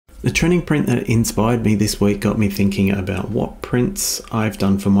The trending print that inspired me this week got me thinking about what prints I've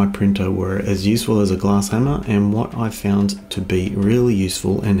done for my printer were as useful as a glass hammer and what I found to be really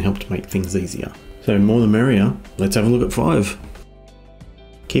useful and helped make things easier. So more the merrier, let's have a look at 5.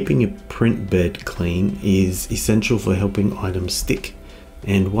 Keeping your print bed clean is essential for helping items stick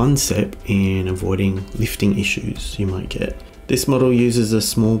and one step in avoiding lifting issues you might get. This model uses a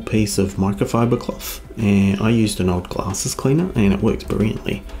small piece of microfiber cloth and I used an old glasses cleaner and it worked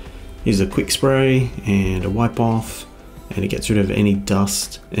brilliantly. Use a quick spray and a wipe off and it gets rid of any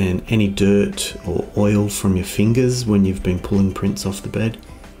dust and any dirt or oil from your fingers when you've been pulling prints off the bed.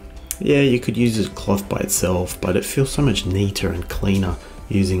 Yeah, you could use a cloth by itself, but it feels so much neater and cleaner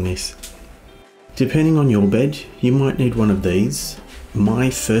using this. Depending on your bed, you might need one of these. My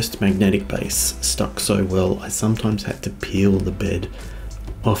first magnetic base stuck so well I sometimes had to peel the bed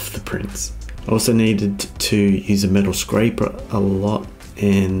off the prints. I also needed to use a metal scraper a lot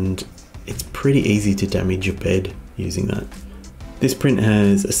and it's pretty easy to damage your bed using that. This print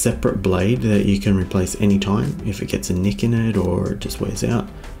has a separate blade that you can replace anytime if it gets a nick in it or it just wears out.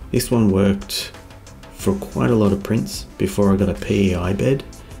 This one worked for quite a lot of prints before I got a PEI bed,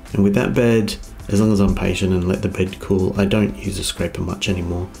 and with that bed, as long as I'm patient and let the bed cool, I don't use a scraper much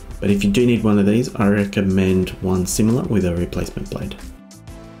anymore. But if you do need one of these, I recommend one similar with a replacement blade.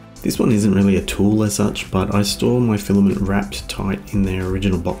 This one isn't really a tool as such, but I store my filament wrapped tight in their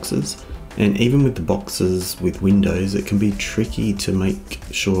original boxes, and even with the boxes with windows, it can be tricky to make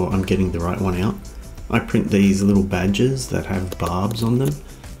sure I'm getting the right one out. I print these little badges that have barbs on them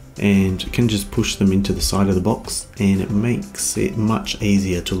and can just push them into the side of the box, and it makes it much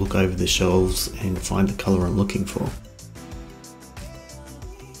easier to look over the shelves and find the color I'm looking for.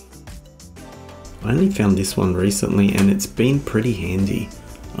 I only found this one recently and it's been pretty handy.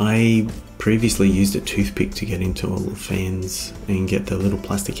 I previously used a toothpick to get into all the fans and get the little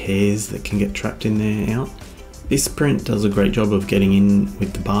plastic hairs that can get trapped in there out. This print does a great job of getting in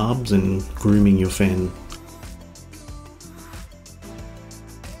with the barbs and grooming your fan.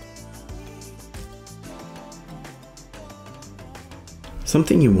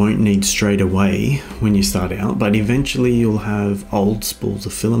 Something you won't need straight away when you start out, but eventually you'll have old spools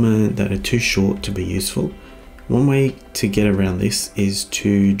of filament that are too short to be useful. One way to get around this is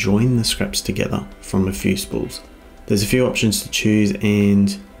to join the scraps together from a few spools. There's a few options to choose,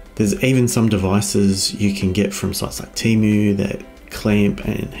 and there's even some devices you can get from sites like Temu that clamp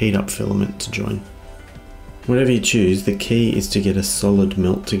and heat up filament to join. Whatever you choose, the key is to get a solid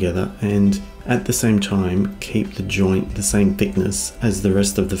melt together and at the same time keep the joint the same thickness as the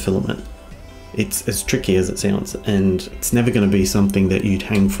rest of the filament. It's as tricky as it sounds, and it's never going to be something that you'd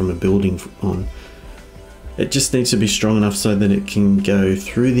hang from a building on. It just needs to be strong enough so that it can go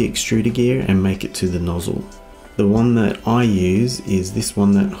through the extruder gear and make it to the nozzle. The one that I use is this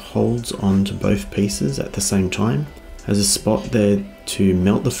one that holds on to both pieces at the same time. Has a spot there to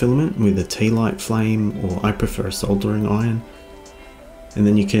melt the filament with a tea light flame, or I prefer a soldering iron. And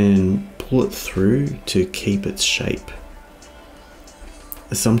then you can pull it through to keep its shape.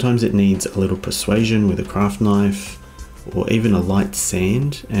 Sometimes it needs a little persuasion with a craft knife or even a light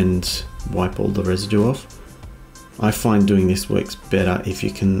sand and wipe all the residue off. I find doing this works better if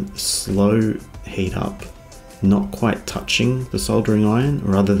you can slow heat up, not quite touching the soldering iron,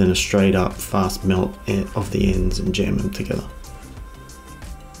 rather than a straight up fast melt of the ends and jam them together.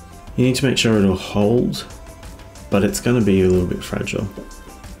 You need to make sure it'll hold, but it's going to be a little bit fragile.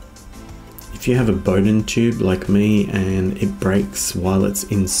 If you have a Bowden tube like me and it breaks while it's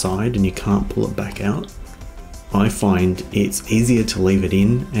inside and you can't pull it back out, I find it's easier to leave it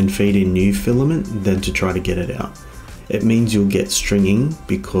in and feed in new filament than to try to get it out. It means you'll get stringing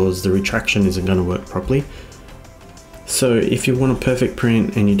because the retraction isn't going to work properly. So if you want a perfect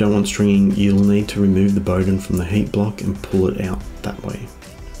print and you don't want stringing, you'll need to remove the Bowden from the heat block and pull it out that way.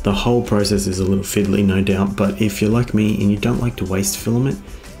 The whole process is a little fiddly, no doubt, but if you're like me and you don't like to waste filament,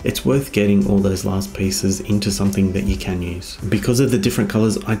 it's worth getting all those last pieces into something that you can use. Because of the different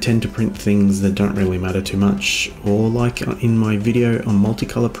colors, I tend to print things that don't really matter too much, or like in my video on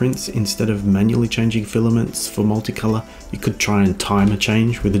multicolor prints, instead of manually changing filaments for multicolor, you could try and time a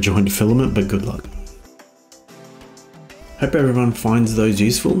change with a joined filament, but good luck. Hope everyone finds those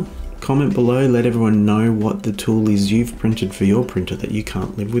useful. Comment below, let everyone know what the tool is you've printed for your printer that you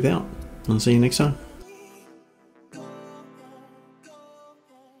can't live without. I'll see you next time.